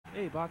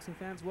Hey boxing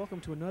fans,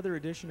 welcome to another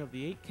edition of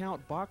the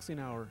 8-Count Boxing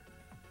Hour.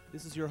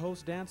 This is your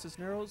host Dan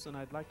Cisneros, and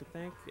I'd like to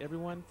thank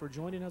everyone for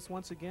joining us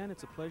once again.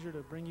 It's a pleasure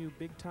to bring you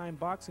big-time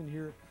boxing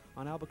here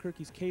on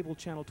Albuquerque's cable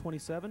channel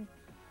 27.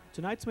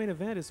 Tonight's main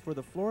event is for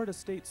the Florida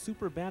State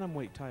Super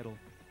Bantamweight title.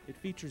 It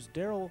features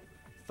DARRYL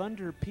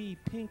Thunder P.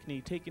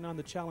 Pinckney taking on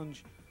the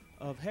challenge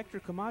of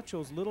Hector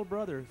Camacho's little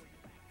brother,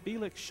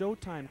 FELIX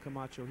Showtime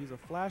Camacho. He's a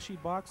flashy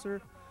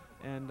boxer,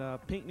 and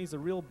Pinckney's a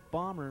real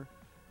bomber,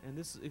 and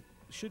this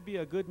should be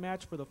a good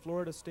match for the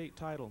Florida State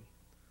title.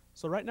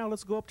 So right now,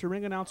 let's go up to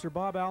ring announcer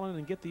Bob Allen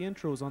and get the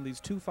intros on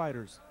these two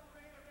fighters.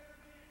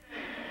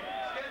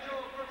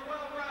 Scheduled for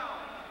 12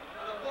 rounds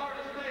for the Florida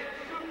State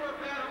Super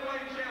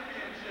Bantamweight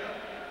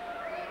Championship.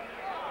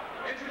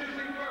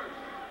 Introducing first,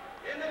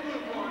 in the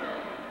blue corner,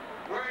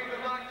 wearing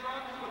the black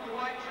trunks with the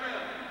white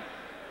trim.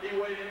 He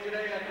weighed in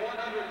today at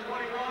 121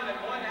 and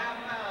 1/2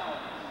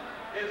 pounds.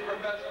 His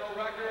professional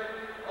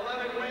record,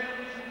 11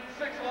 wins,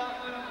 6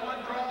 losses,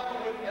 1 draw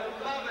with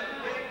 11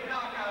 big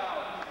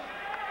knockouts.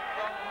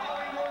 From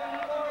Hollywood,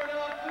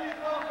 Florida, please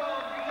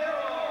welcome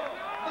DARRYL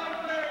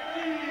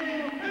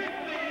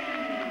Pinckney.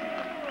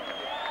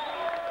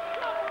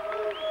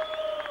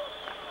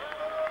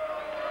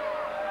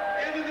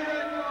 Into the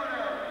red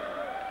corner,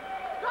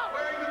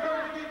 wearing the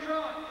burgundy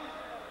trunks.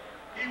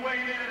 He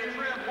weighed in at a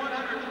trim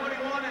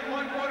 121 and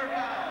 1/4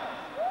 pounds.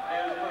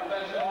 His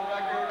professional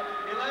record,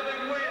 11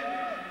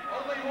 wins,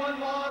 only 1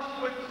 loss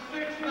with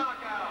 6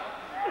 knockouts.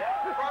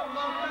 From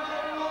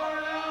LaBelle,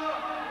 Florida,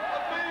 a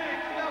big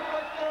step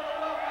let's go to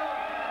welcome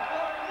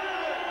for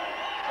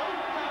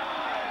Showtime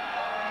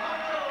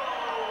Camacho.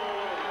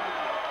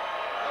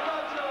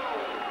 Camacho,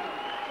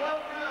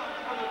 12 rounds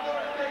for the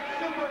Florida State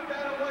Super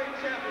Bantamweight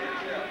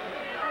Championship.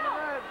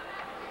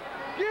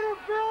 Get him,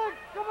 Felix!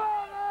 Come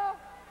on now!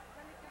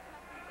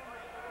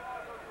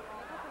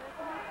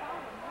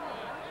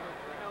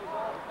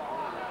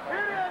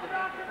 Hit it!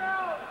 Knock him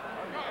out!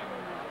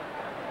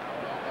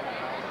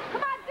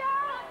 Come on, down!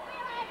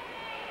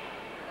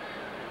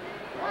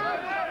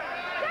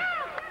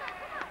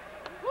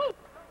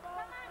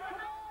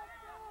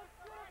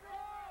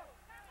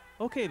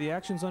 Okay, the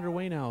action's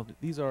underway now.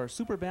 These are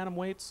Super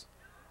Bantamweights.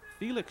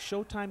 FELIX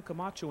Showtime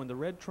Camacho in the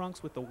red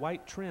trunks with the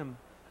white trim.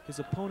 His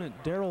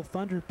opponent, DARRYL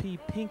Thunder P.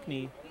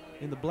 Pinckney,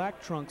 in the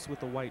black trunks with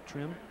the white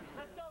trim.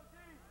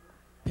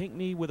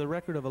 Pinckney with a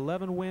record of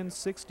 11 wins,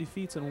 6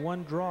 defeats, and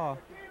 1 draw,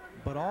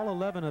 but all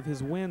 11 of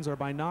his wins are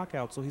by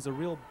knockout, so he's a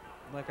real,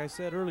 like I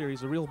said earlier,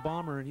 he's a real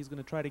bomber, and he's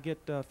going to try to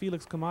get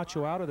FELIX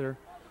Camacho out of there.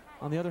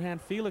 On the other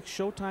hand, FELIX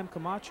Showtime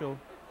Camacho,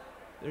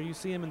 there you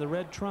see him in the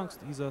red trunks.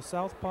 He's a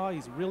southpaw,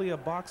 he's really a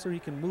boxer, he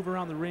can move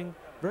around the ring,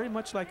 very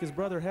much like his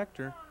brother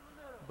Hector,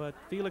 but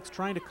FELIX,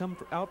 trying to come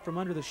out from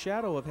under the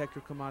shadow of Hector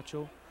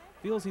Camacho,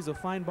 feels he's a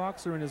fine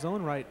boxer in his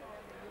own right,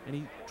 and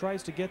he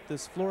tries to get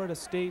this Florida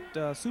State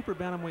Super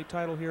Bantamweight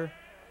title here.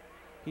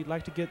 He'd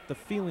like to get the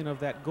feeling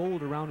of that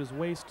gold around his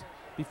waist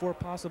before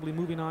possibly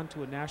moving on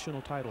to a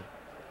national title.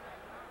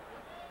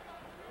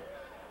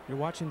 You're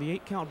watching the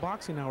 8-Count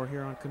Boxing Hour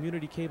here on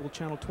Community Cable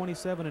Channel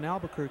 27 in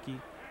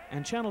Albuquerque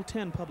and Channel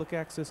 10 Public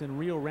Access in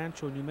Rio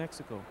Rancho, New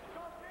Mexico.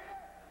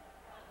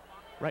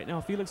 Right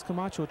now, FELIX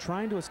Camacho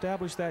trying to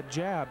establish that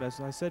jab. As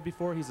I said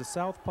before, he's a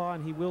southpaw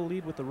and he will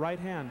lead with the right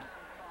hand.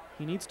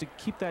 He needs to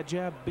keep that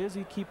jab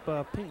busy, keep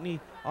Pinckney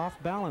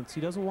off balance.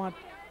 He doesn't want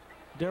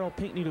DARRYL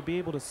Pinckney to be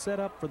able to set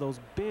up for those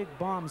big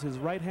bombs. His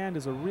right hand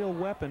is a real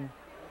weapon,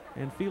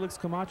 and FELIX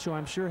Camacho,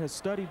 I'm sure, has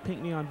studied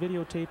Pinckney on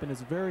videotape and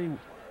is very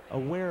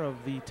aware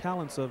of the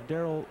talents of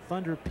DARRYL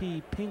Thunder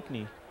P.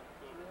 Pinckney.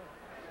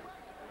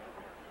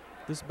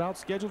 This bout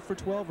scheduled for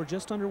 12. We're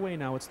just underway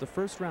now. It's the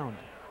first round.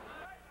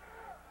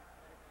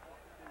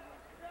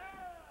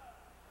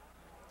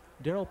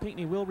 DARRYL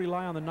Pinckney will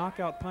rely on the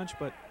knockout punch,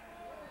 but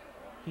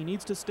he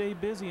needs to stay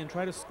busy and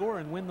try to score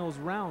and win those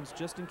rounds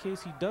just in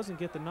case he doesn't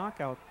get the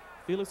knockout.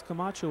 FELIX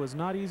Camacho is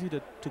not easy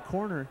to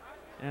corner,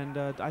 and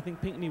I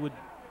think Pinckney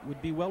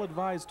would be well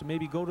advised to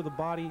maybe go to the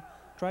body,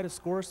 try to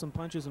score some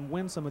punches and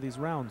win some of these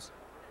rounds.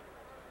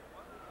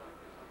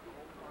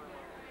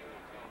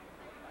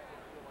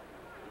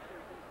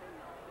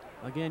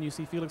 Again, you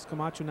see FELIX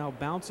Camacho now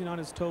bouncing on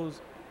his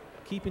toes,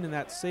 keeping in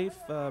that safe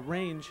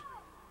range.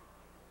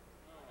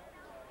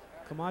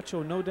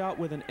 Camacho, no doubt,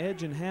 with an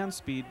edge in hand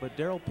speed, but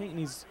DARRYL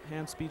Pinckney's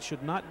hand speed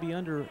should not be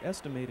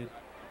underestimated.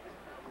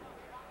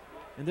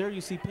 And there you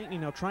see Pinckney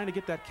now trying to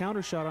get that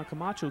counter shot on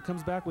Camacho, who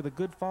comes back with a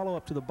good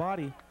follow-up to the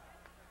body,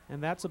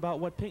 and that's about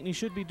what Pinckney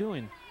should be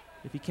doing.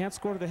 If he can't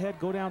score to the head,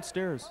 go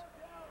downstairs.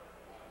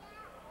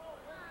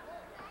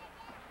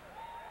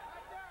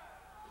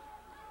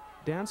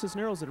 Dan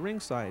Cisneros at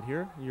ringside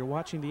here. You're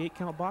watching the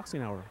 8-Count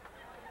Boxing Hour.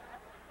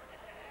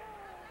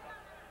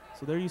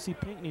 So there you see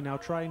Pinckney now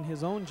trying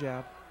his own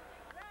jab.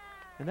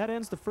 And that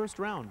ends the first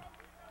round.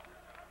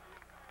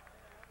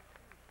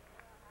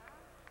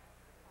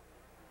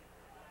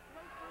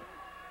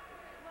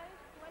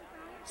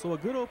 So a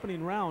good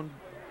opening round,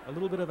 a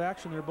little bit of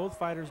action there, both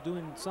fighters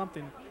doing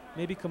something.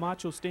 Maybe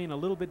Camacho staying a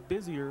little bit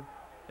busier,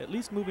 at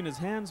least moving his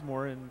hands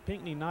more, and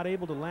Pinckney not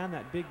able to land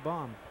that big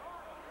bomb.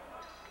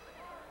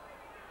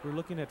 We're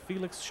looking at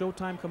Felix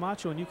Showtime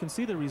Camacho, and you can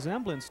see the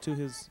resemblance to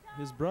his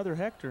brother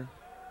Hector.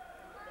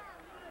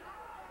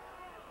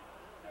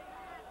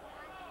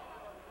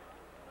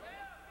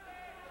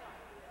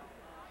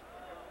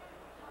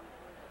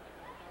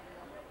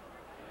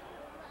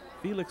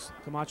 Felix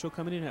Camacho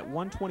coming in at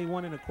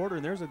 121 1/4,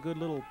 and there's a good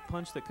little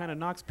punch that kind of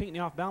knocks Pinckney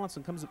off balance,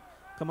 and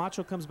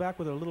Camacho comes back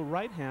with a little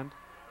right hand.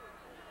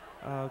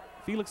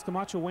 Felix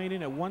Camacho weighing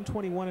in at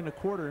 121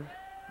 1/4.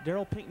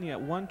 DARRYL Pinckney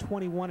at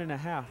 121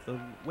 1/2. The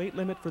weight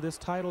limit for this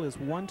title is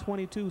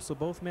 122, so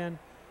both men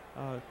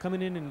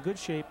coming in good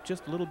shape,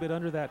 just a little bit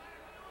under that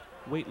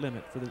weight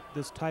limit for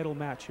this title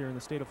match here in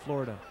the state of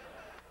Florida.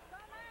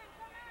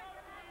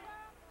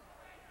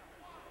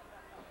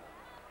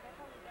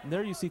 And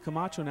there you see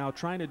Camacho now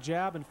trying to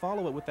jab and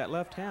follow it with that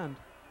left hand.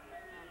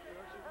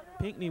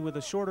 Pinckney with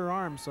the shorter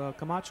arms,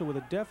 Camacho with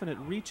a definite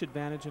reach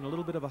advantage and a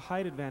little bit of a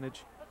height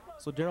advantage.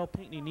 So DARRYL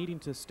Pinckney needing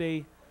to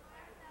stay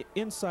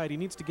inside. He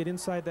needs to get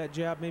inside that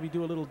jab, maybe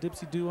do a little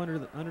dipsy-do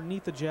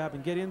underneath the jab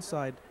and get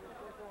inside.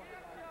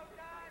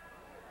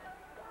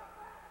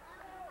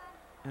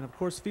 And of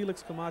course,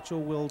 Felix Camacho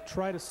will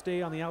try to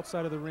stay on the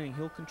outside of the ring.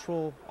 He'll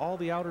control all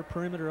the outer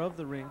perimeter of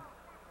the ring.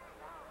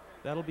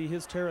 That'll be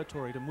his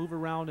territory, to move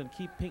around and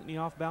keep Pinckney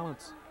off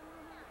balance.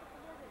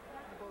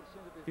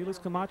 Felix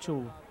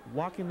Camacho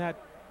walking that,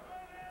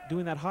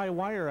 doing that high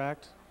wire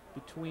act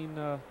between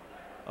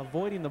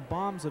avoiding the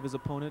bombs of his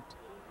opponent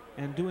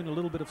and doing a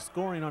little bit of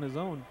scoring on his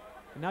own.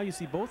 And now you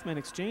see both men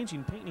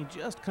exchanging. Pinckney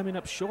just coming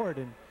up short,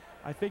 and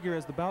I figure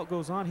as the bout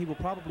goes on, he will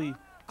probably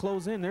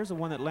close in. There's the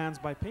one that lands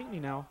by Pinckney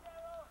now.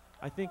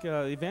 I think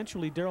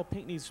eventually DARRYL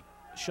Pinckney's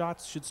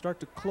shots should start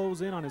to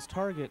close in on his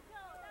target,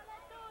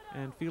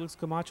 and Felix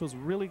Camacho's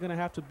really going to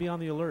have to be on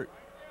the alert.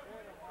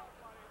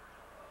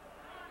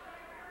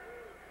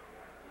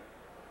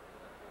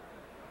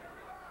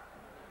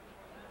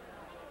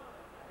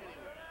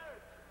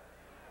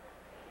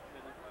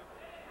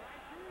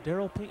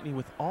 DARRYL Pinckney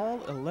with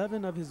all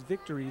 11 of his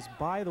victories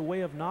by the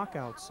way of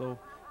knockouts, so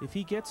if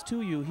he gets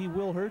to you, he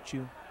will hurt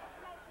you.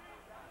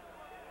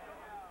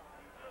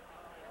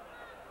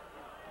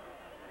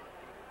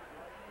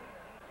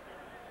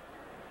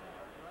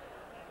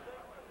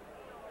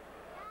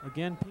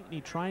 Again,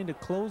 Pinckney trying to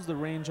close the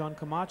range on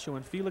Camacho,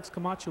 and Felix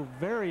Camacho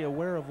very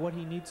aware of what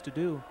he needs to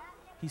do.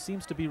 He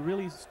seems to be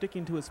really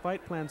sticking to his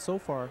fight plan so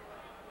far.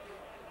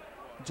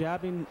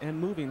 Jabbing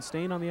and moving,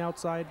 staying on the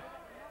outside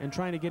and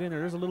trying to get in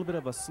there. There's a little bit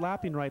of a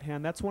slapping right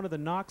hand. That's one of the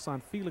knocks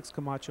on Felix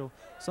Camacho.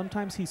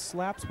 Sometimes he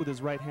slaps with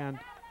his right hand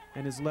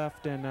and his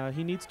left, and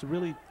he needs to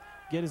really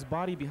get his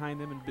body behind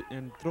him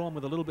and throw him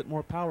with a little bit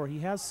more power. He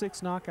has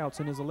 6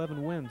 knockouts in his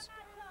 11 wins,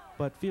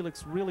 but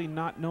Felix really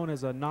not known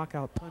as a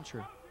knockout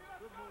puncher.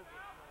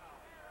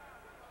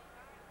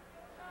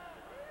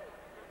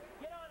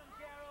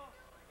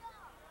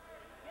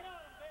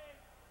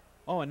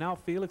 Oh, and now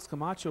Felix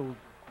Camacho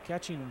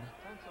catching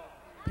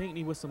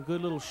Pinckney with some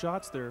good little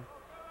shots there.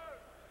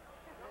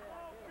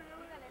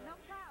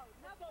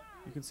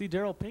 You can see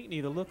DARRYL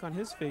Pinckney, the look on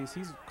his face.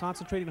 He's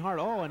concentrating hard.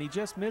 Oh, and he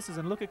just misses.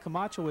 And look at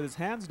Camacho with his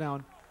hands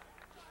down.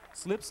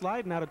 Slip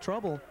sliding out of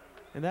trouble.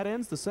 And that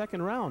ends the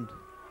second round.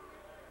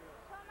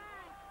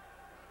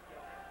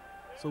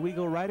 So we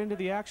go right into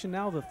the action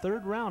now, the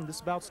third round. This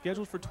bout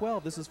scheduled for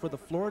 12. This is for the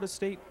Florida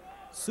State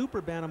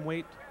Super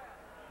Bantamweight,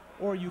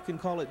 or you can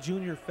call it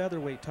Junior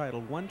Featherweight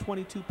title,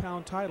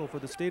 122-pound title for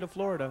the state of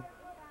Florida.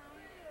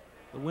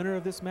 The winner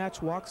of this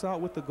match walks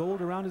out with the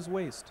gold around his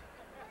waist.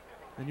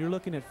 And you're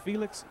looking at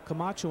Felix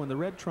Camacho in the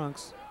red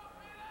trunks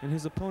and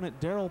his opponent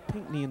DARRYL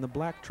Pinckney in the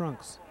black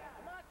trunks.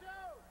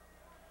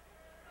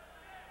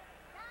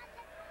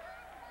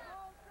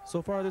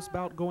 So far this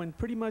bout going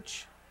pretty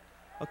much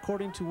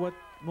according to what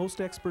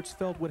most experts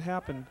felt would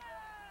happen.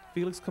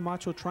 Felix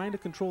Camacho trying to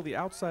control the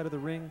outside of the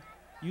ring,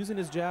 using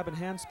his jab and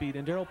hand speed,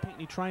 and DARRYL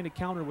Pinckney trying to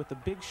counter with the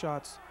big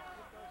shots.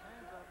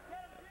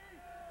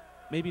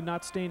 Maybe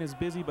not staying as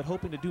busy, but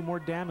hoping to do more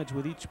damage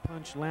with each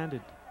punch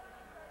landed.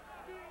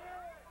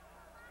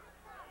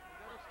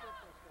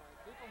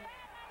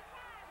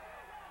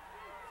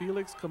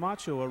 Felix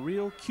Camacho, a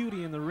real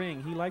cutie in the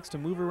ring. He likes to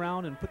move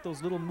around and put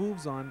those little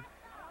moves on.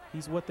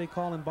 He's what they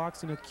call in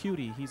boxing a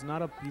cutie. He's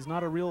not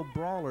a real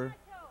brawler,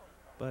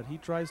 but he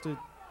tries to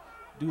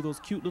do those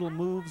cute little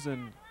moves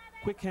and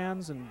quick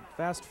hands and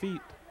fast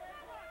feet,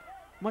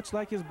 much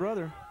like his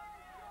brother.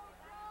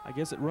 I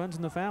guess it runs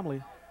in the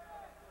family.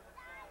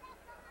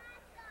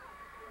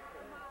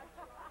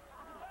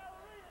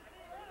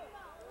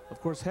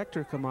 Of course,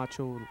 Hector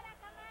Camacho,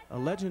 a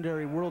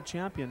legendary world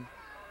champion,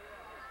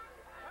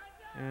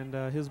 and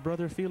his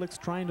brother Felix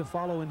trying to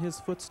follow in his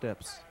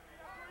footsteps.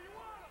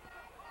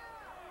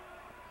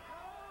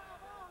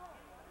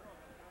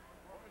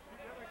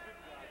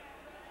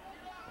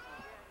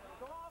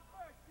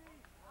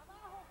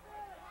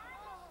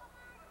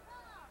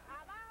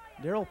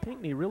 DARRYL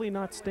Pinckney really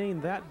not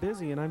staying that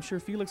busy, and I'm sure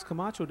Felix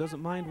Camacho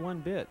doesn't mind one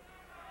bit.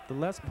 The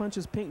less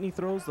punches Pinckney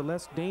throws, the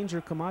less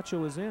danger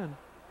Camacho is in,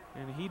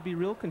 and he'd be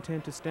real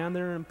content to stand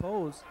there and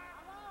pose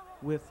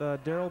with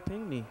DARRYL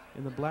Pinckney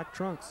in the black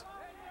trunks.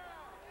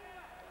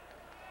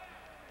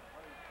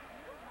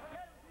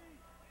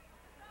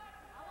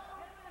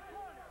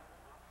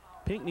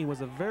 Pinckney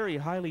was a very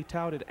highly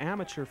touted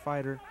amateur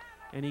fighter,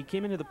 and he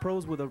came into the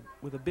pros with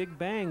a big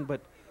bang,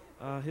 but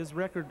his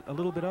record a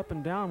little bit up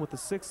and down with the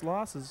 6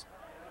 losses,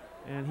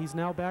 and he's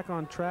now back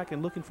on track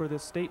and looking for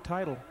this state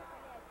title.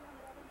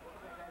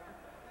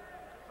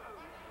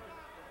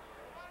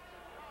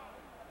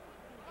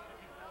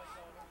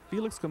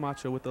 Felix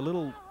Camacho with the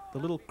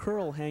little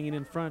curl hanging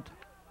in front,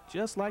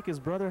 just like his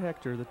brother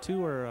Hector. The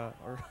two are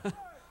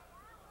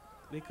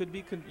they could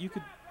be.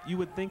 You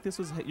would think this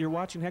was you're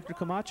watching Hector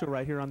Camacho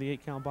right here on the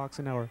 8-Count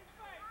Boxing Hour.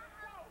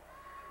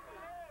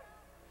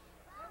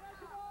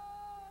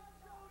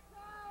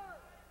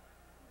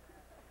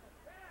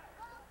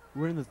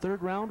 We're in the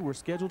 3rd round. We're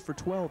scheduled for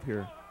 12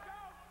 here.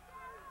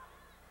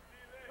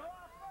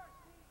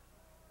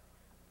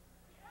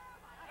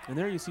 And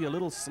there you see a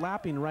little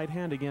slapping right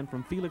hand again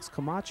from Felix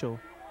Camacho.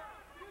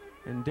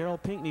 And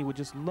DARRYL Pinckney would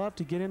just love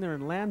to get in there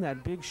and land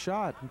that big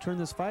shot and turn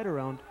this fight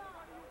around.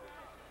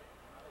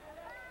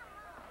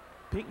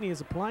 Pinckney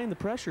is applying the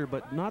pressure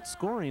but not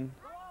scoring.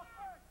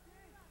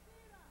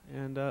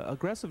 And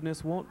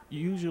aggressiveness won't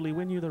usually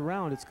win you the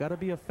round. It's got to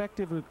be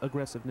effective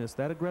aggressiveness.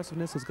 That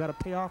aggressiveness has got to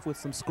pay off with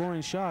some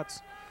scoring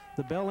shots.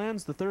 The bell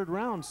ends the 3rd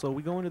round, so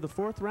we go into the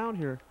 4th round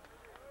here.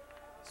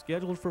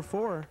 Scheduled for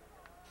 4.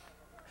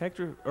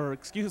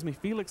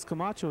 Felix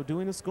Camacho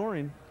doing the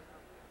scoring.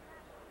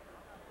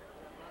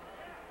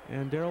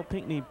 And DARRYL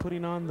Pinckney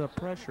putting on the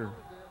pressure.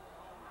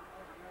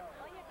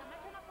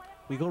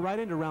 We go right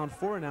into round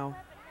 4 now.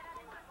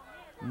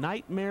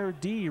 Nightmare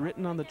D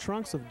written on the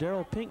trunks of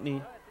DARRYL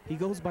Pinckney. He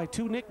goes by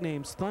 2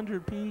 nicknames, Thunder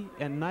P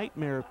and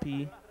Nightmare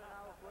P.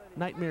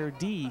 Nightmare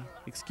D,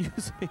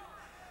 excuse me.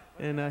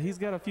 And he's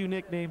got a few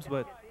nicknames,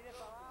 but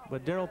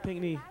DARRYL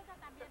Pinckney,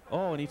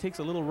 oh, and he takes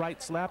a little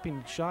right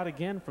slapping shot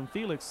again from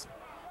Felix.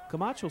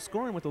 Camacho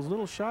scoring with those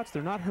little shots.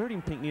 They're not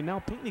hurting Pinckney. Now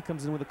Pinckney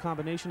comes in with a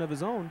combination of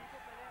his own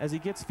as he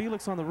gets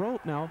Felix on the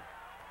rope now.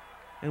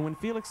 And when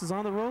Felix is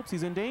on the ropes,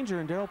 he's in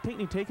danger, and DARRYL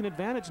Pinckney taking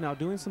advantage now,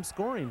 doing some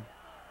scoring.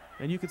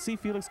 And you could see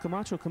Felix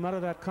Camacho come out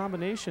of that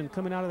combination,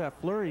 coming out of that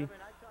flurry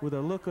with a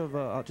look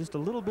of just a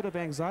little bit of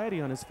anxiety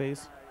on his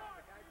face.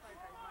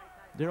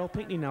 DARRYL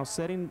Pinckney now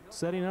setting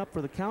up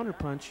for the counter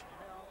punch.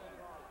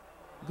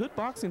 Good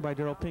boxing by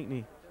DARRYL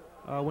Pinckney.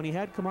 When he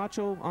had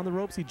Camacho on the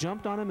ropes, he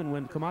jumped on him, and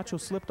when Camacho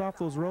slipped off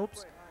those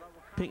ropes,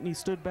 Pinckney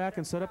stood back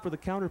and set up for the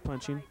counter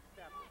punching.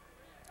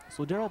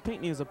 So DARRYL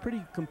Pinckney is a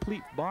pretty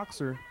complete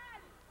boxer.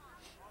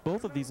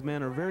 Both of these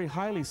men are very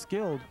highly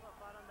skilled.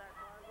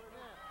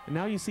 And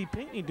now you see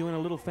Pinckney doing a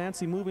little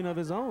fancy moving of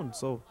his own.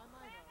 So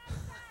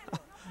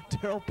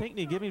DARRYL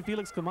Pinckney giving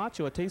Felix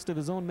Camacho a taste of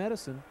his own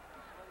medicine.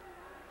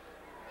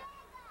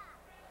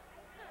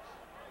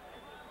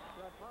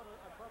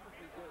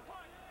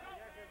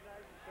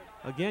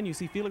 Again, you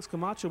see Felix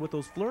Camacho with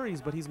those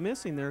flurries, but he's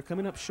missing there,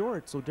 coming up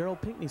short. So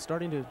DARRYL Pinckney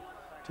starting to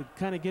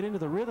kind of get into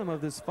the rhythm of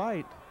this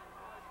fight.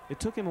 It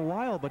took him a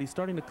while, but he's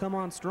starting to come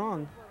on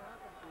strong.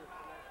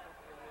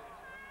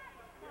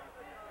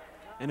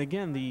 And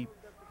again, the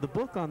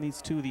book on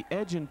these two, the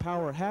edge and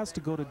power, has to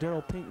go to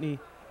DARRYL Pinckney,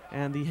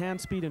 and the hand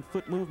speed and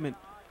foot movement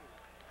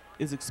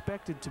is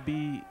expected to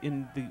be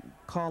in the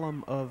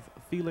column of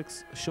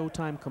Felix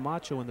Showtime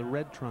Camacho in the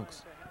red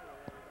trunks.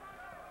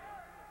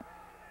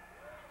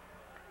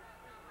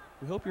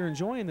 We hope you're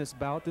enjoying this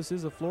bout. This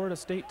is a Florida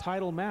State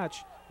title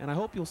match, and I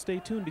hope you'll stay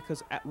tuned,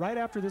 because right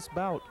after this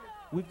bout,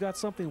 we've got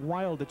something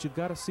wild that you've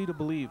got to see to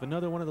believe.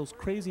 Another one of those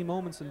crazy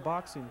moments in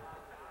boxing.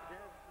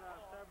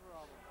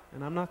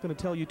 And I'm not going to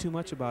tell you too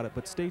much about it,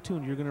 but stay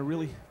tuned. You're going to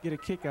really get a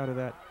kick out of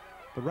that.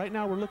 But right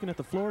now we're looking at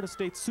the Florida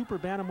State Super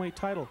Bantamweight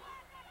title.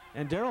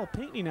 And DARRYL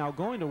Pinckney now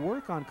going to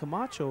work on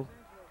Camacho.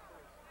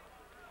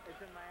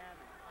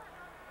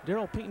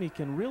 DARRYL Pinckney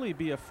can really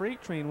be a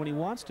freight train when he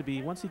wants to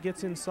be, once he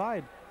gets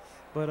inside.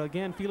 But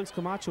again, Felix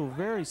Camacho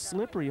very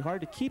slippery,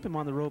 hard to keep him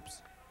on the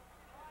ropes.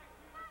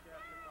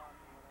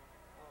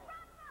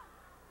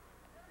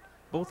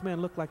 Both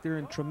men look like they're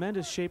in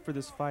tremendous shape for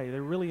this fight.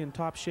 They're really in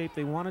top shape.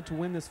 They wanted to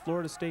win this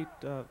Florida State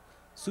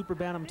Super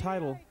Bantam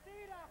title.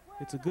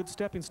 It's a good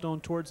stepping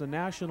stone towards a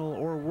national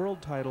or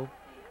world title.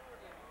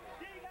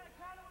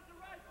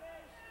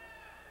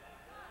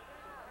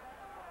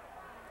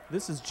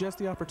 This is just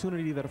the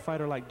opportunity that a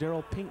fighter like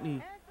DARRYL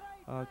Pinckney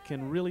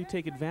can really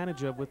take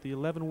advantage of with the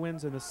 11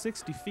 wins and the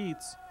 6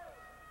 defeats.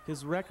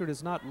 His record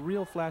is not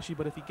real flashy,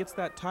 but if he gets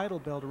that title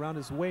belt around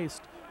his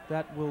waist,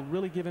 that will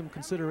really give him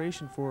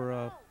consideration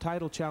for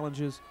title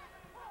challenges,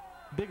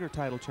 bigger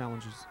title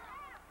challenges.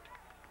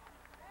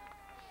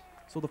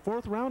 So the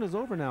 4th round is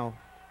over now.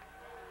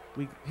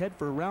 We head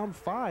for round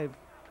 5.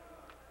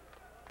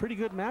 Pretty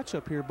good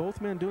matchup here.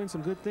 Both men doing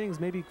some good things.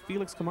 Maybe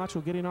Felix Camacho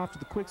getting off to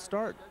the quick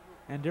start,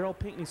 and DARRYL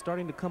Pinckney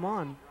starting to come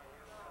on.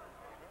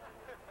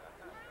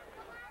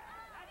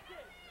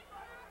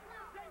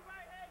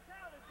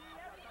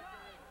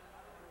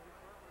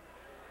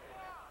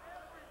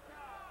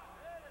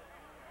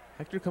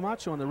 Hector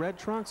Camacho in the red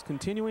trunks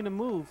continuing to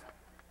move.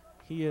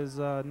 He has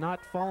not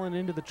fallen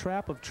into the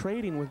trap of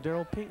trading with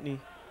DARRYL Pinckney.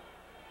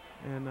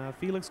 And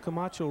Felix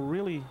Camacho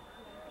really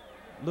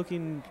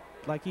looking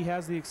like he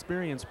has the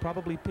experience,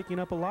 probably picking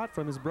up a lot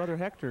from his brother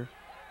Hector.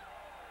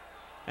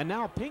 And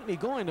now Pinckney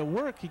going to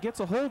work. He gets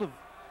a hold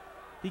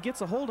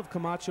of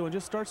Camacho and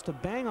just starts to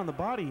bang on the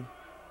body.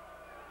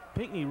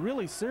 Pinckney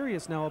really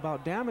serious now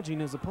about damaging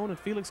his opponent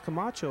Felix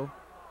Camacho.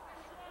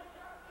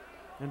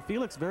 And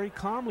Felix very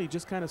calmly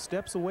just kind of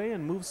steps away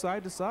and moves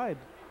side to side.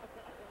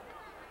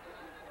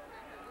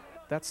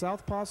 That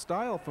southpaw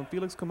style from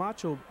Felix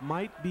Camacho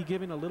might be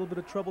giving a little bit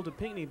of trouble to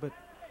Pinckney, but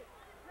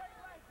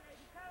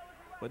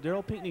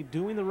Darryl Pinckney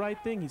doing the right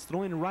thing. He's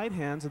throwing right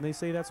hands, and they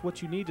say that's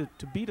what you need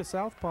to beat a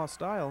southpaw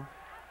style.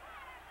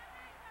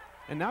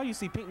 And now you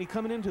see Pinckney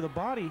coming into the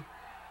body,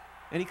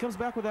 and he comes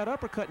back with that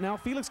uppercut now.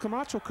 Felix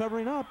Camacho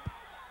covering up,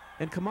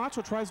 and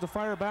Camacho tries to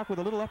fire back with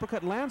a little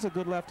uppercut, lands a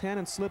good left hand,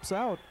 and slips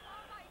out.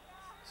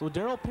 So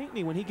Darryl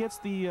Pinckney, when he gets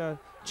the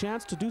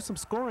chance to do some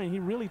scoring, he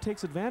really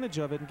takes advantage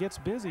of it and gets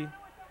busy.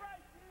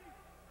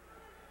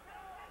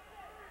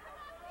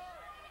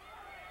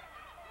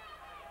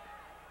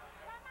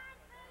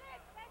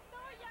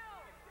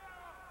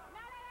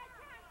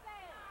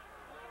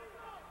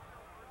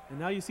 And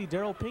now you see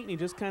Darryl Pinckney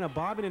just kind of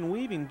bobbing and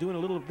weaving, doing a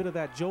little bit of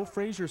that Joe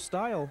Frazier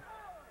style.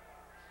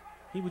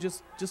 He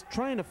was just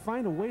trying to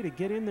find a way to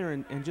get in there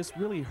and just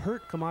really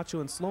hurt Camacho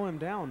and slow him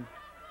down.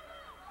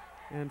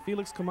 And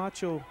Felix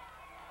Camacho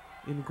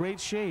in great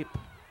shape.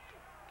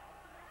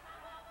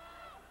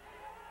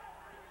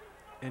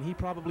 And he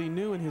probably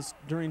knew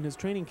during his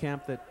training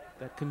camp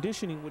that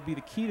conditioning would be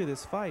the key to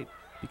this fight,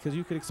 because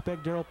you could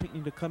expect Darryl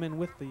Pinckney to come in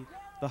with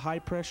the high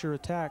pressure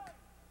attack.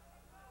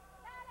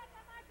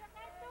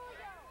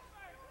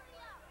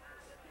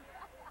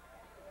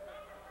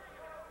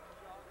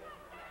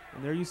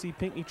 And there you see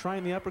Pinckney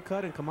trying the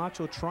uppercut and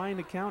Camacho trying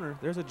to counter.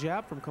 There's a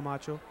jab from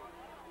Camacho,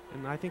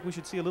 and I think we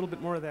should see a little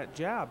bit more of that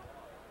jab.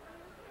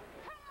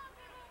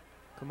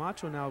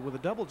 Camacho now with a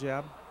double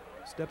jab,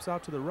 steps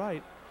out to the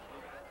right.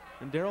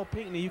 And Darryl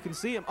Pinckney, you can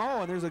see him.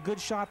 Oh, and there's a good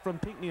shot from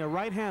Pinckney. A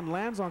right hand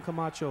lands on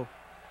Camacho.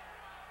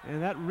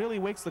 And that really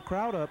wakes the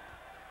crowd up.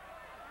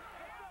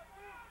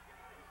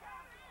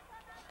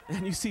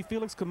 And you see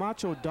Felix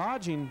Camacho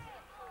dodging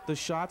the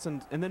shots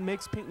and then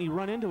makes Pinckney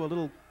run into a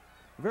little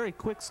very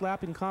quick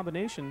slapping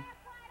combination.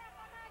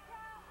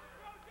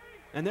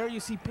 And there you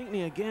see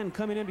Pinckney again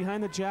coming in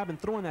behind the jab and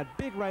throwing that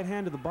big right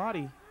hand to the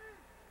body.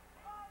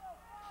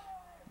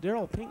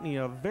 Darryl Pinckney,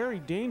 a very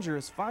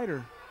dangerous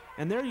fighter.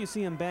 And there you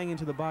see him bang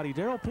into the body.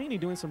 Darryl Pinckney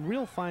doing some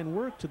real fine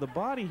work to the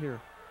body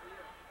here.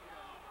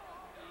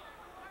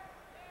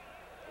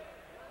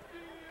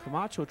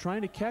 Camacho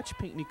trying to catch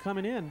Pinckney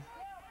coming in.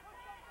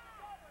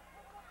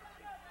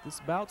 This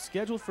bout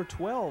scheduled for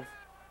 12.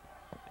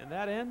 And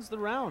that ends the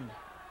round.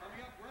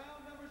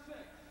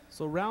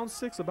 So round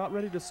 6 about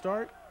ready to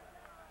start.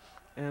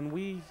 And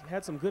we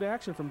had some good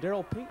action from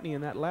Darryl Pinckney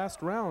in that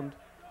last round.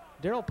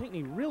 Darryl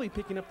Pinckney really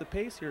picking up the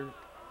pace here,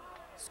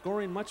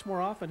 scoring much more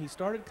often. He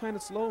started kind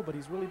of slow, but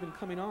he's really been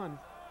coming on.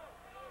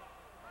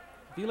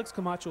 Felix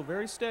Camacho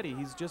very steady.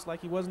 He's just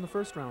like he was in the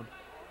first round.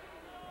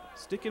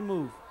 Stick and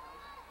move.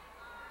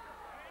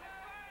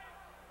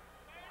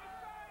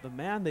 The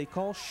man they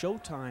call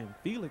Showtime,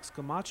 Felix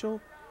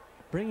Camacho,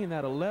 bringing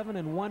that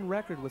 11-1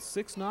 record with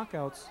 6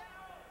 knockouts.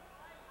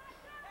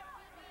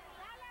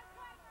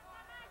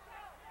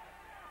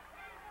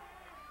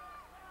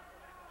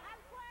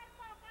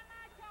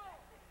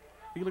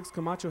 Felix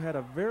Camacho had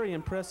a very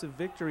impressive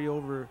victory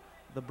over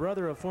the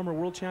brother of former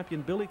world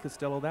champion Billy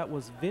Costello. That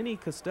was Vinny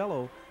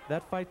Costello.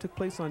 That fight took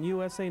place on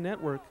USA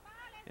Network,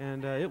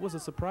 and it was a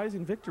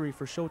surprising victory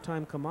for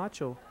Showtime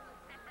Camacho.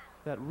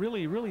 That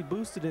really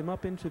boosted him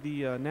up into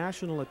the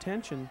national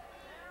attention.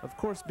 Of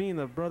course, being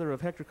the brother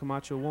of Hector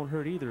Camacho won't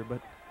hurt either,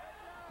 but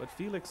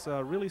Felix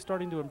really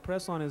starting to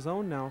impress on his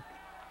own now,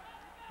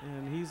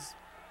 and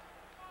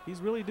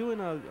he's really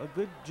doing a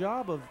good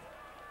job of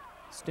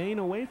staying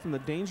away from the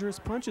dangerous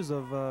punches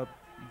of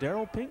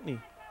Darryl Pinckney.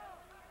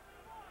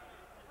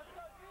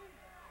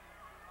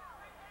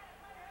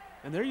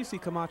 And there you see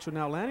Camacho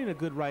now landing a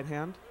good right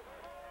hand.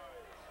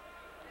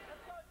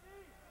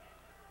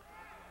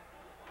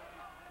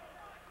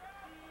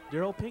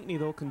 Darryl Pinckney,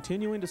 though,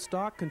 continuing to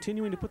stalk,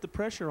 continuing to put the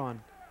pressure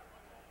on.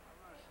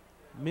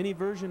 Mini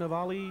version of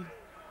Ali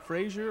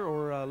Frazier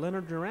or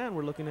Leonard Duran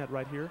we're looking at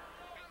right here.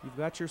 You've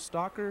got your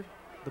stalker,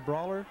 the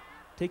brawler,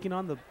 taking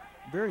on the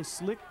very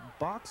slick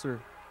boxer.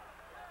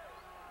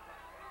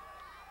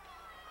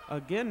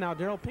 Again, now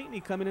Darryl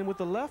Pinckney coming in with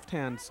the left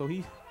hand, so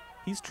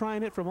he's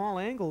trying it from all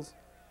angles.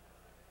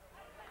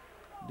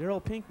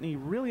 Darryl Pinckney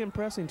really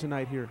impressing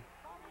tonight here.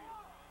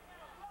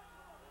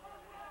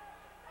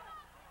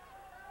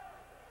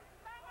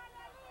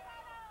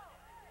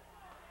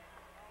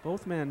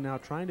 Both men now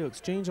trying to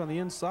exchange on the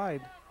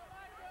inside.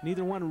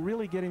 Neither one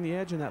really getting the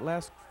edge in that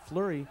last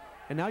flurry.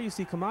 And now you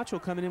see Camacho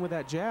coming in with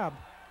that jab.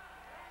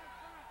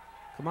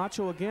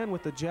 Camacho again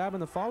with the jab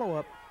and the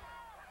follow-up.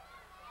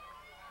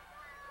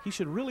 He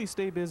should really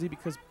stay busy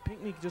because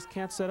Pinckney just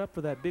can't set up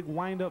for that big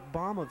wind-up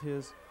bomb of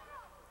his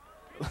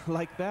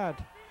like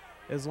that,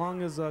 as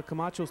long as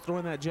Camacho's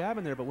throwing that jab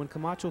in there. But when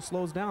Camacho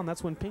slows down,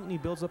 that's when Pinckney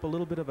builds up a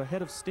little bit of a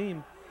head of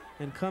steam,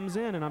 and comes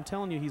in, and I'm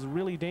telling you, he's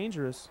really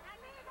dangerous.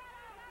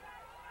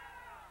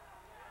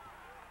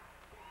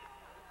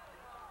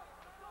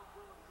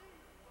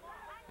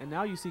 And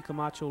now you see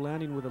Camacho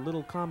landing with a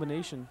little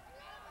combination.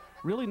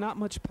 Really not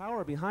much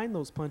power behind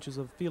those punches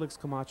of Felix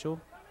Camacho,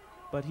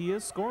 but he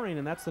is scoring,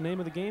 and that's the name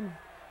of the game.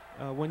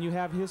 When you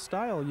have his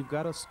style, you've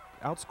got to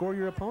outscore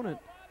your opponent.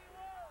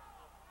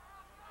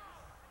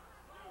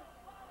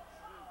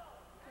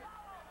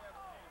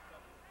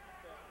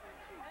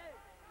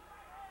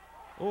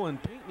 Oh,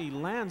 and Pinckney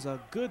lands a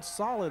good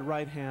solid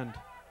right hand.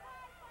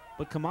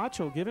 But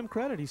Camacho, give him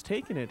credit, he's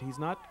taking it. He's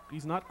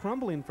not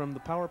crumbling from the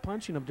power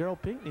punching of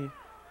DARRYL Pinckney.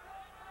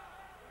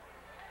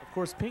 Of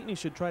course, Pinckney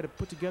should try to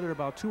put together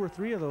about 2 or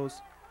 3 of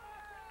those.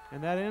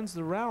 And that ends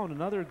the round.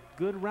 Another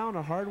good round,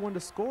 a hard one to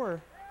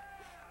score.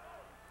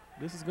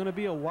 This is going to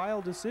be a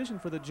wild decision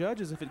for the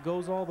judges if it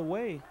goes all the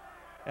way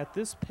at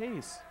this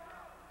pace.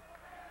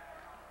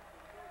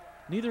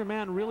 Neither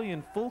man really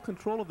in full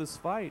control of this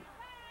fight.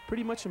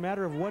 Pretty much a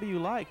matter of what do you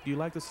like? Do you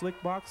like the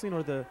slick boxing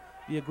or the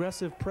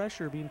aggressive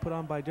pressure being put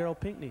on by DARRYL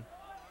Pinckney?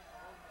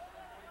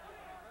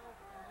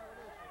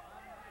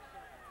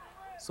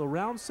 So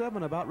round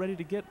 7 about ready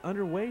to get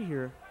underway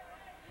here.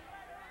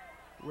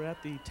 We're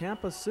at the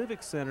Tampa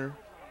Civic Center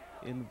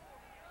in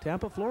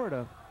Tampa,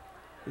 Florida.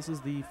 This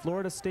is the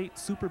Florida State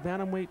Super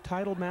Bantamweight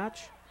title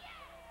match.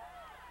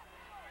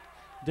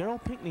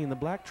 DARRYL Pinckney in the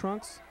black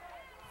trunks.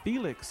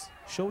 Felix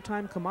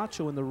Showtime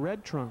Camacho in the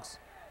red trunks.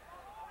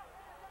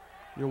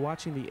 You're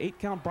watching the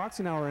 8-count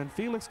boxing hour, and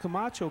Felix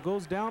Camacho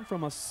goes down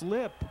from a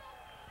slip.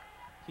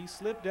 He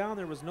slipped down.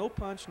 There was no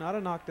punch, not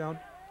a knockdown.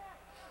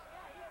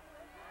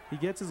 He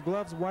gets his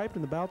gloves wiped,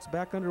 and the bout's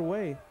back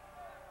underway.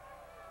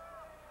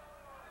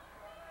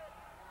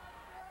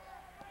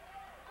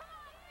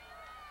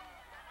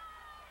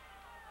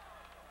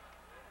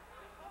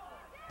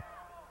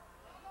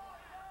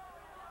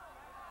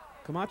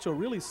 Camacho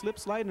really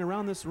slip-sliding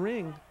around this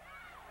ring.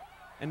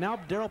 And now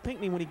DARRYL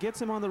Pinckney, when he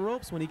gets him on the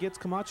ropes, when he gets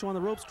Camacho on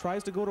the ropes,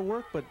 tries to go to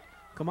work, but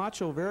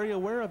Camacho, very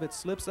aware of it,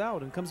 slips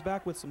out and comes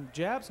back with some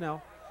jabs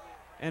now.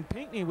 And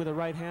Pinckney with a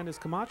right hand as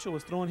Camacho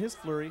was throwing his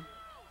flurry.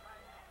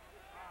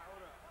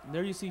 And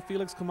there you see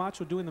Felix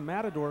Camacho doing the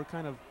matador,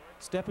 kind of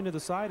stepping to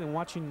the side and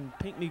watching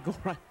Pinckney go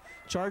right,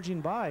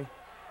 charging by.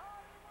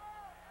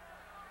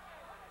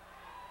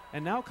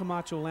 And now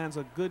Camacho lands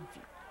a good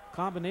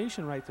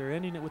combination right there,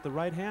 ending it with the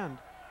right hand.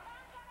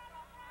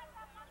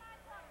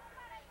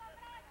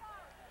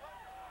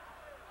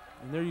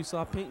 And there you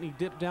saw Pinckney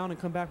dip down and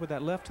come back with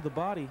that left to the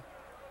body.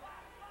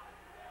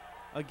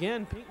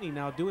 Again, Pinckney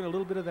now doing a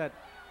little bit of that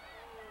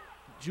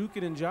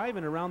juking and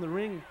jiving around the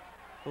ring,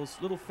 those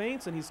little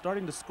feints, and he's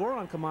starting to score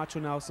on Camacho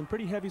now. Some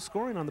pretty heavy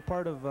scoring on the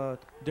part of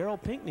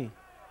DARRYL Pinckney.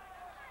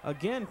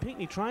 Again,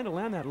 Pinckney trying to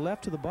land that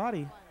left to the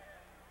body.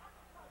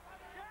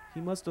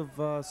 He must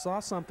have saw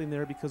something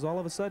there, because all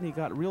of a sudden he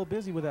got real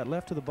busy with that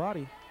left to the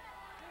body.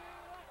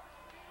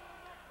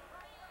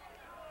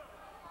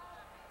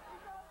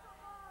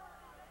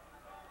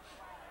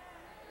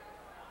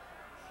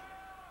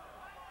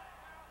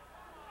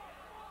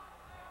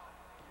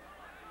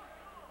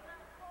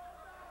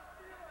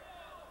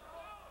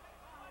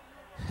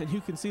 And you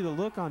can see the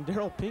look on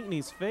DARRYL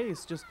Pinckney's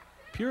face, just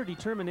pure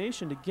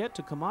determination to get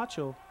to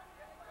Camacho.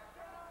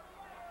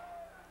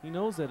 He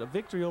knows that a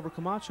victory over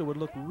Camacho would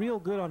look real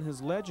good on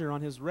his ledger,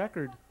 on his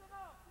record.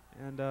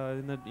 And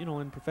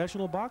in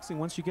professional boxing,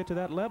 once you get to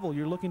that level,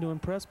 you're looking to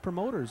impress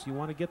promoters. You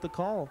want to get the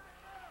call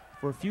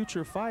for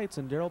future fights,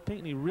 and DARRYL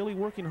Pinckney really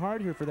working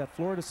hard here for that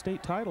Florida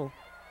State title.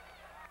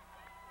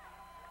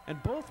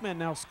 And both men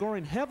now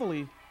scoring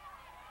heavily.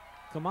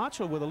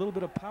 Camacho with a little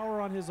bit of power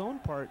on his own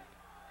part.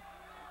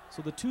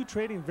 So the two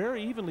trading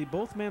very evenly.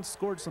 Both men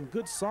scored some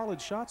good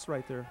solid shots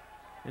right there.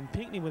 And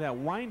Pinckney with that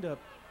windup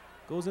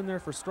goes in there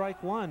for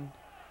strike 1.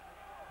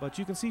 But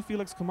you can see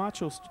Felix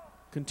Camacho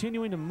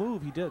continuing to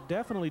move. He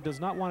definitely does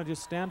not want to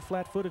just stand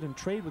flat-footed and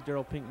trade with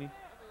DARRYL Pinckney.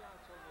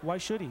 Why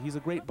should he? He's a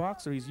great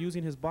boxer. He's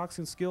using his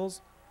boxing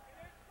skills.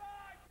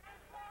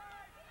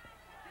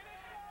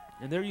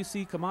 And there you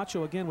see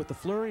Camacho again with the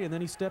flurry, and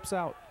then he steps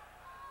out.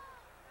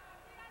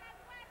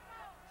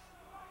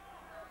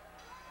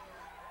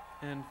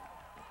 And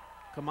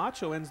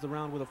Camacho ends the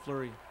round with a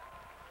flurry.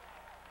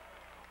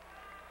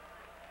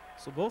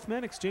 So both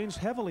men exchanged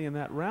heavily in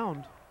that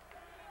round.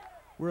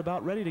 We're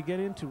about ready to get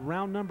into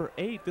round number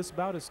 8. This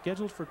bout is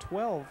scheduled for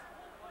 12.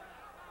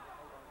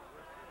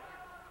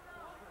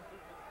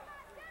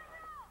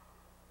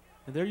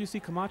 And there you see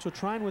Camacho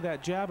trying with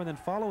that jab and then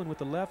following with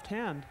the left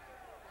hand.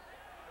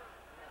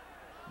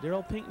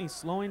 DARRYL Pinckney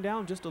slowing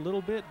down just a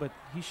little bit, but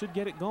he should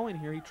get it going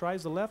here. He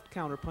tries the left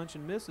counter punch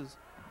and misses.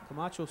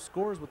 Camacho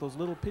scores with those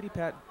little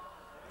pity-pat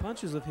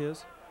punches of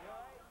his.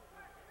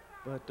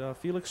 But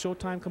Felix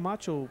Showtime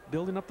Camacho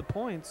building up the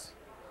points.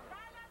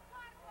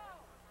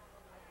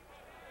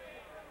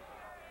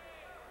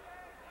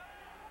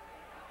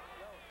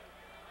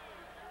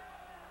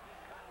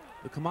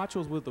 The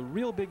Camachos with a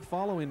real big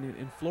following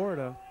in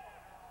Florida.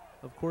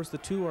 Of course, the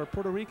two are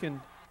Puerto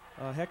Rican,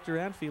 Hector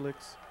and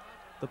Felix.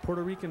 The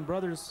Puerto Rican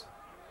brothers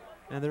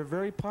And they're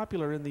very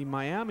popular in the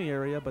Miami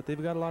area, but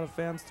they've got a lot of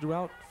fans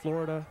throughout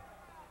Florida.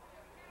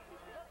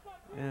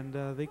 And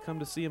they come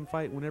to see him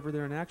fight whenever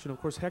they're in action.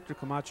 Of course, Hector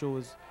Camacho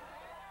is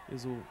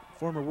a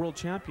former world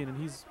champion, and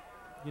he's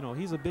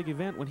a big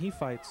event when he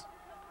fights.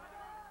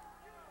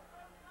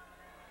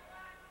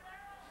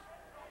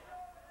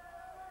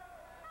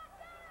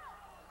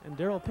 And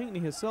DARRYL Pinckney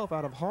himself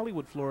out of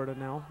Hollywood, Florida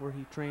now, where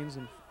he trains,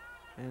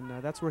 and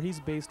that's where he's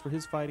based for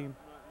his fighting.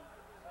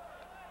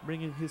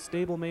 Bringing his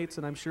stablemates,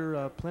 and I'm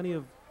sure plenty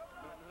of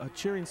a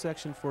cheering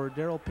section for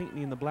DARRYL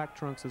Pinckney in the black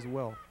trunks as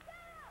well.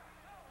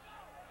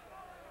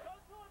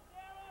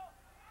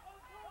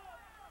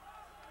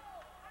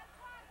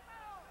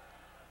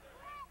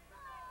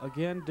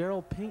 Again,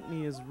 DARRYL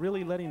Pinckney is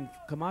really letting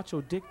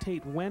Camacho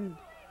dictate when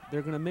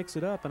they're going to mix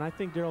it up, and I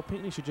think DARRYL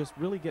Pinckney should just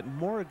really get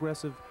more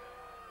aggressive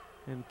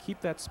and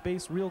keep that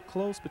space real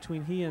close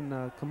between he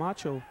and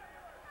Camacho.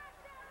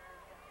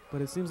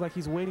 But it seems like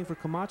he's waiting for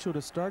Camacho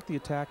to start the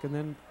attack, and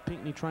then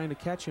Pinckney trying to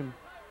catch him.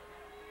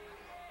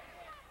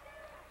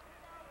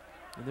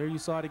 And there you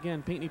saw it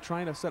again, Pinckney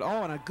trying to set,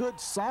 oh, and a good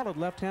solid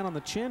left hand on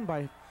the chin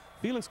by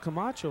Felix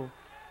Camacho.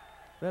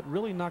 That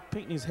really knocked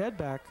Pinckney's head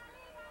back.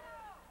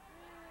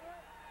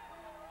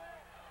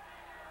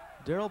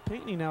 DARRYL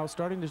Pinckney now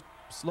starting to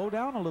slow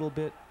down a little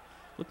bit.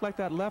 Looked like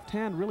that left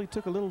hand really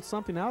took a little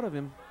something out of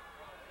him.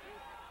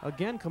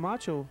 Again,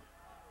 Camacho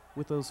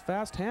with those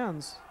fast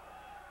hands,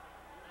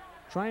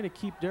 trying to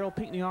keep DARRYL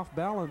Pinckney off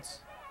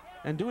balance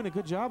and doing a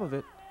good job of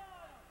it.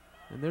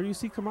 And there you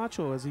see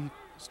Camacho as he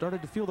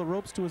started to feel the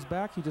ropes to his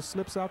back, he just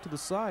slips out to the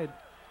side.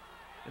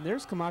 And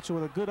there's Camacho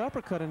with a good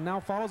uppercut and now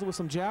follows it with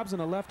some jabs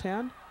and a left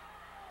hand.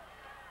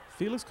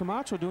 Felix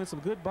Camacho doing some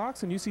good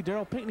boxing. You see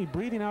DARRYL Pinckney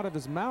breathing out of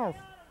his mouth.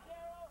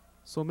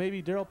 So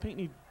maybe DARRYL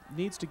Pinckney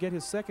needs to get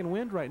his second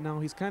wind right now.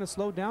 He's kind of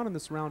slowed down in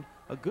this round.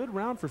 A good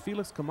round for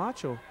Felix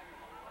Camacho.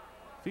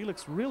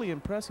 Felix really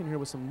impressing here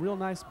with some real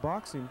nice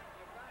boxing.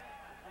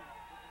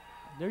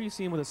 There you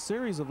see him with a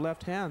series of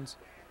left hands.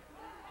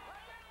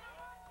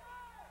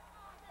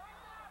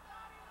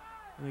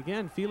 And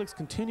again, Felix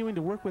continuing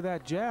to work with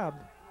that jab.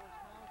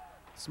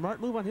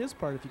 Smart move on his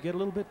part. If you get a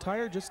little bit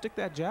tired, just stick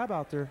that jab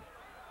out there.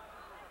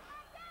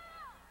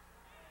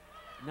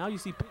 Now you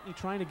see Pinckney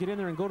trying to get in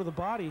there and go to the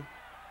body,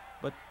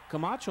 but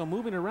Camacho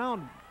moving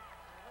around.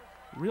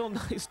 Real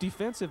nice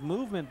defensive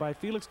movement by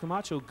Felix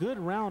Camacho. Good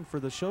round for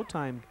the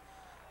Showtime.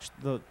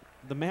 The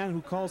man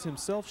who calls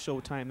himself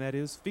Showtime, that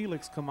is,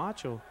 Felix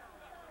Camacho.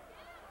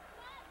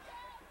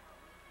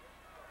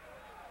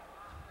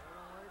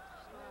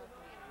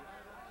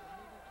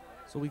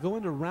 So we go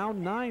into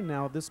round 9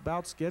 now. This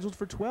bout scheduled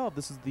for 12.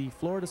 This is the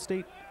Florida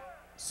State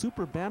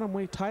Super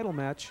Bantamweight title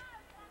match.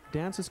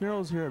 Dan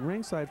Cisneros here at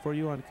ringside for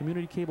you on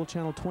Community Cable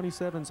Channel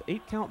 27's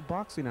 8-Count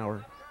Boxing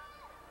Hour.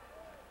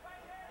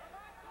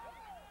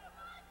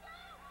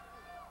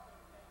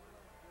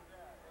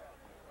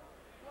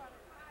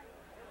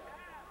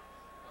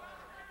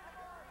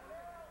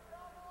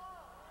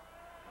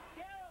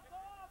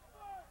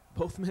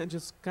 Both men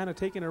just kind of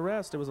taking a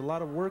rest. There was a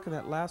lot of work in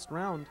that last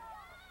round.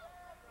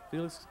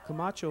 Felix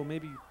Camacho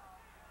maybe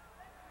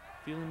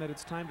feeling that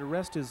it's time to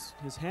rest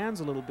his hands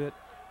a little bit.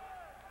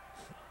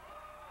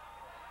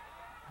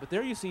 But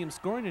there you see him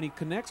scoring, and he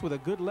connects with a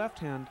good left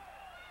hand.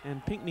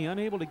 And Pinckney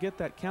unable to get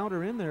that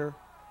counter in there.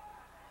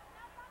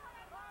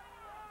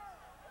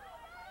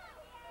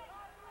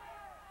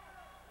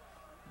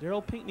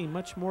 DARRYL Pinckney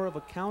much more of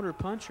a counter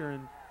puncher,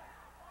 and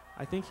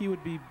I think he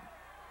would be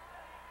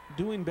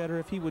doing better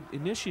if he would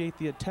initiate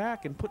the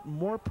attack and put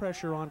more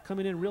pressure on,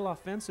 coming in real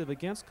offensive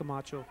against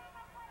Camacho.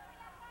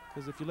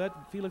 Because if you let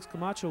Felix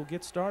Camacho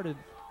get started,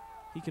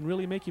 he can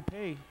really make you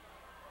pay.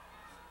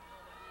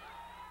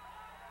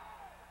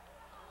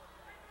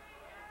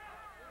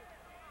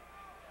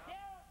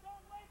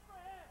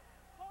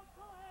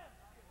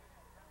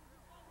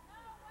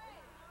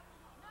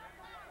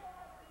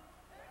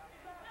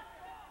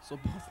 So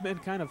both men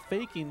kind of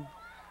faking,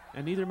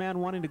 and neither man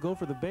wanting to go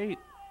for the bait.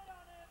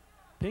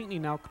 Pinckney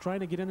now trying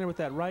to get in there with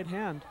that right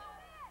hand.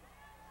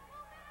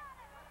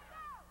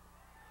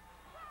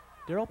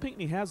 DARRYL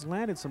Pinckney has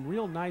landed some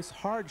real nice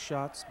hard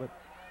shots,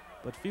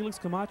 but Felix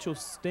Camacho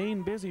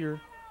staying busier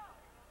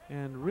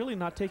and really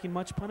not taking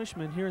much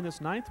punishment here in this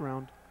 9th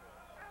round.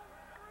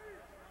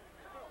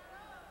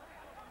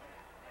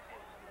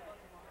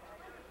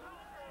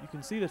 You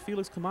can see that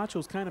Felix Camacho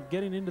is kind of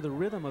getting into the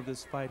rhythm of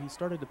this fight. He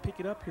started to pick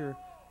it up here,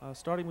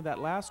 starting with that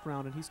last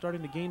round, and he's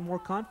starting to gain more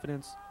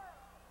confidence.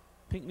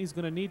 Pinckney's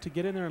going to need to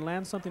get in there and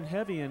land something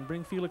heavy and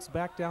bring Felix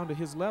back down to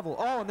his level.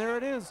 Oh, and there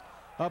it is.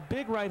 A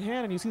big right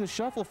hand, and you see the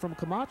shuffle from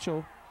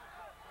Camacho.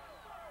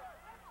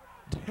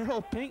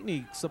 DARRYL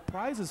Pinckney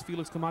surprises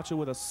Felix Camacho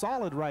with a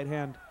solid right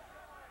hand.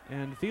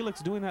 And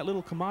Felix doing that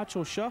little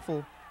Camacho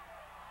shuffle,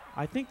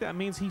 I think that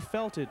means he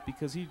felt it,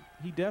 because he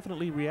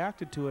definitely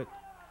reacted to it.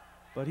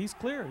 But he's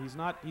clear.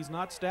 He's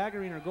not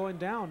staggering or going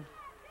down.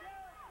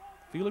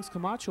 Felix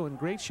Camacho in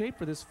great shape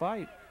for this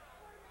fight.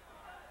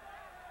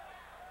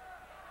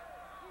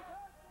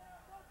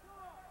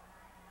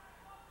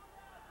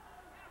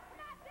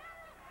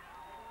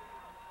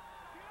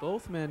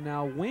 Both men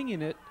now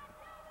winging it.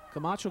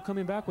 Camacho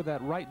coming back with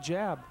that right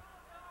jab.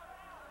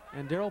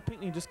 And DARRYL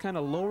Pinckney just kind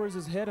of lowers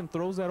his head and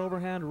throws that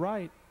overhand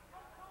right.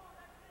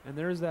 And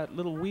there's that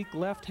little weak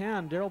left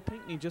hand. DARRYL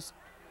Pinckney just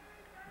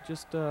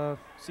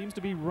seems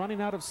to be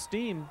running out of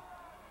steam.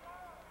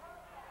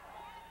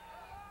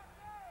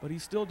 But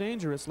he's still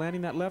dangerous,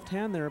 landing that left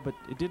hand there, but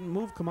it didn't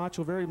move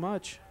Camacho very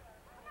much.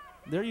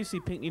 There you see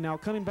Pinckney now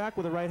coming back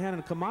with a right hand,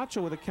 and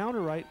Camacho with a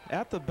counter right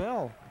at the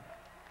bell.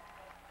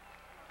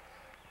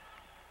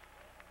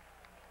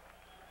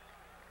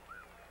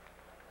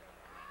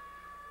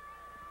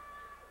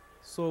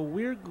 So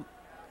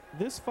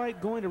this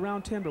fight going to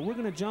round 10, but we're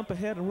going to jump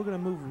ahead and we're going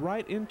to move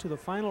right into the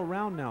final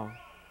round now.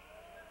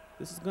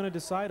 This is going to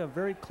decide a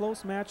very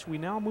close match. We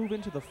now move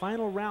into the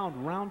final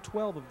round, round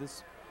 12 of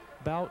this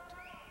bout.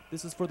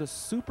 This is for the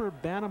super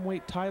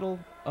bantamweight title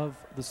of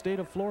the state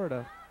of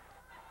Florida.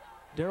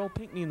 DARRYL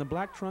Pinckney in the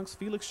black trunks,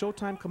 Felix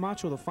Showtime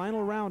Camacho, the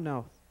final round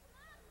now.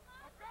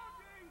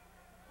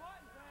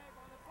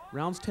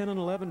 Rounds 10 and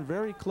 11,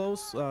 very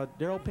close.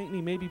 DARRYL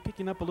Pinckney maybe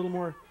picking up a little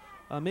more,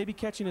 maybe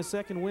catching a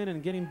second win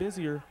and getting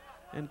busier.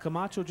 And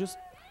Camacho just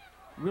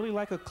really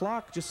like a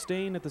clock, just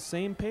staying at the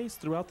same pace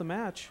throughout the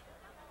match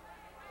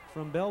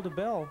from bell to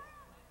bell.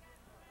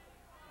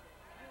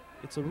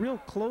 It's a real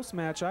close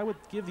match. I would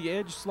give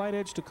the slight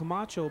edge to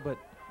Camacho, but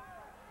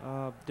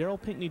DARRYL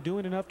Pinckney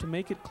doing enough to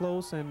make it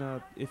close,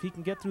 and if he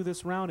can get through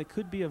this round, it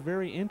could be a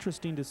very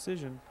interesting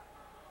decision.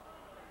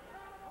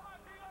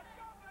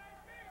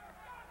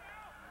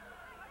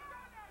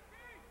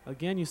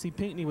 Again, you see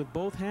Pinckney with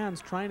both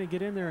hands trying to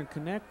get in there and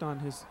connect on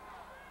his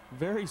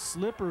very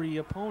slippery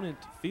opponent,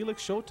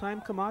 Felix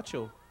Showtime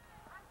Camacho.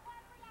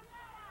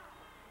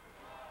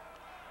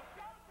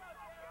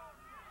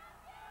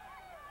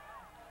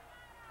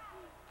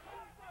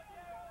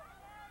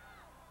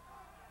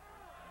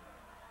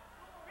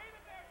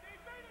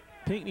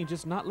 Pinckney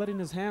just not letting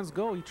his hands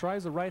go. He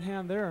tries the right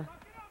hand there.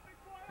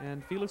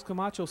 And Felix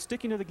Camacho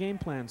sticking to the game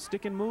plan.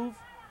 Stick and move,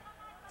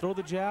 throw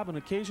the jab, an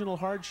occasional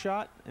hard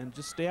shot, and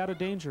just stay out of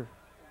danger.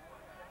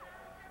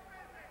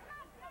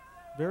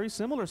 Very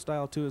similar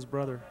style to his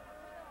brother.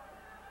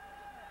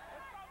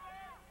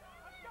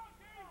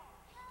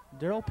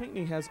 DARRYL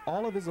Pinckney has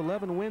all of his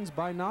 11 wins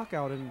by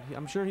knockout, and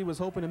I'm sure he was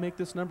hoping to make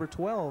this number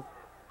 12.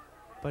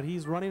 But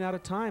he's running out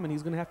of time, and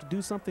he's going to have to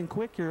do something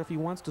quick here if he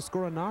wants to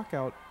score a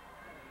knockout.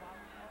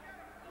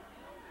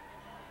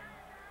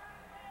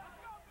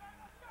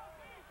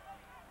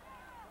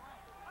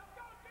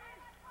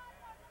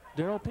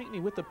 DARRYL Pinckney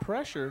with the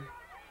pressure.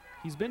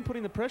 He's been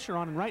putting the pressure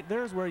on, and right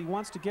there is where he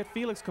wants to get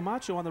Felix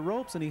Camacho on the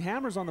ropes, and he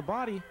hammers on the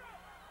body.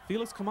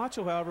 Felix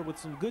Camacho, however, with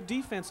some good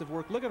defensive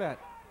work. Look at that.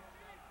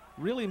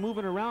 Really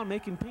moving around,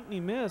 making Pinckney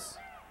miss.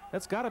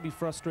 That's got to be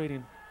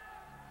frustrating.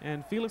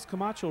 And Felix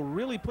Camacho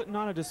really putting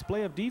on a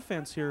display of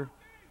defense here.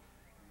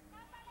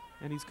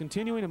 And he's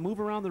continuing to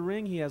move around the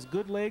ring. He has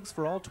good legs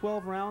for all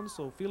 12 rounds,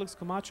 so Felix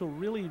Camacho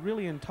really,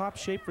 really in top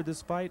shape for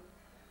this fight.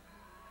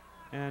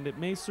 And it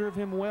may serve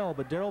him well,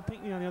 but DARRYL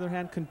Pinckney, on the other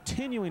hand,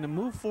 continuing to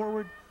move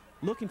forward,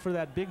 looking for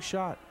that big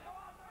shot.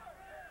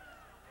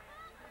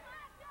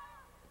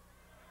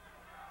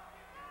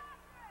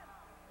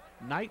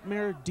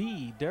 Nightmare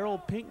D,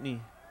 DARRYL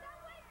Pinckney,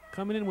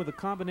 coming in with a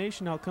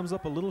combination now, comes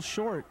up a little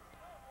short.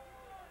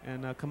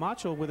 And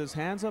Camacho with his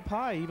hands up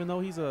high, even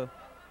though he's a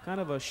kind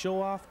of a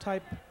show-off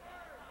type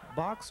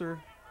boxer,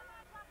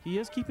 he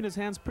is keeping his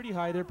hands pretty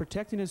high there,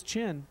 protecting his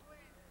chin.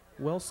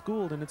 Well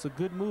schooled, and it's a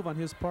good move on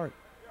his part.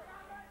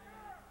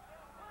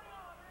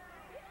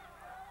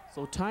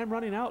 So time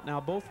running out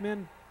now. Both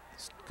men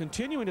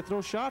continuing to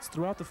throw shots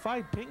throughout the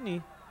fight.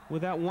 Pinckney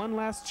with that one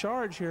last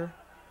charge here,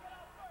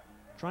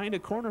 trying to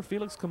corner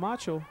Felix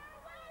Camacho.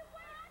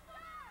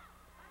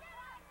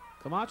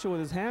 Camacho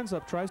with his hands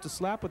up tries to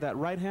slap with that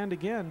right hand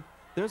again.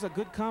 There's a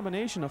good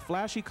combination, a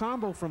flashy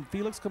combo from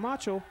Felix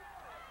Camacho.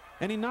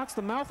 And he knocks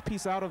the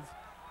mouthpiece out of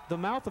the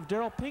mouth of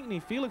DARRYL Pinckney.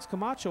 Felix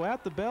Camacho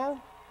at the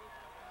bell.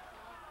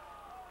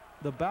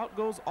 The bout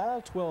goes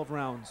all 12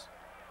 rounds.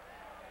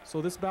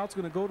 So this bout's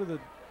going to go to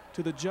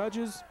the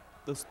judges,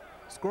 the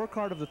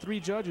scorecard of the 3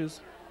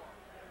 judges.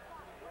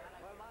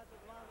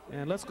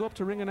 And let's go up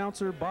to ring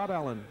announcer Bob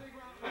Allen.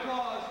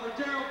 Applause for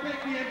DARRYL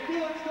Pinckney and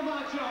Felix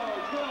Camacho.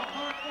 12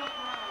 hard-fought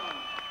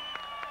rounds.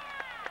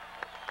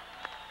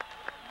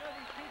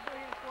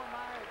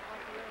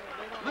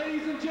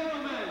 Ladies and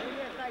gentlemen,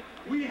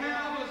 we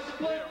have a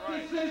split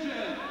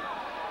decision.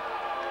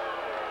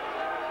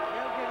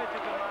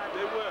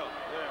 They will.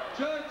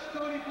 Judge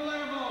Tony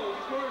Palermo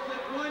scores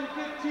at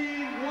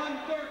 115-113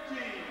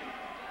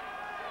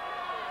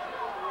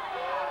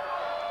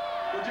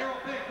 for DARRYL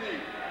Pinckney.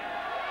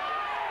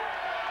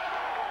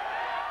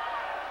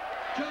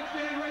 Judge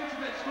Dan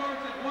Raincevich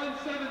scores at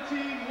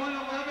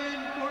 117-111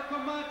 for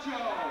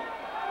Camacho.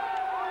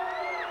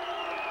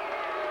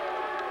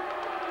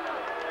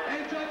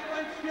 And Judge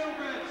Frank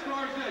Skilbred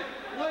scores at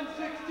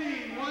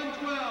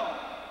 116-112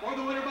 for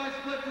the winner by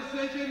split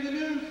decision, the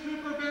new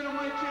super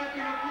bantamweight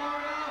champion of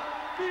Florida,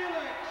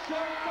 Felix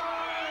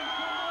Showtime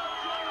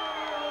Camacho!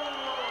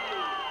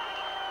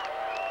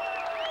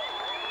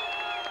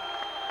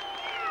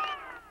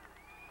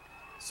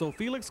 So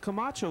Felix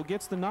Camacho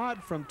gets the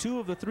nod from 2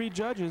 of the 3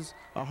 judges.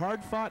 A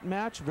hard-fought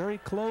match, very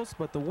close,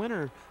 but the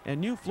winner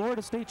and new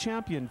Florida State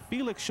champion,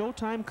 Felix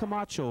Showtime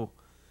Camacho,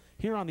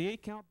 here on the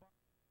 8 count.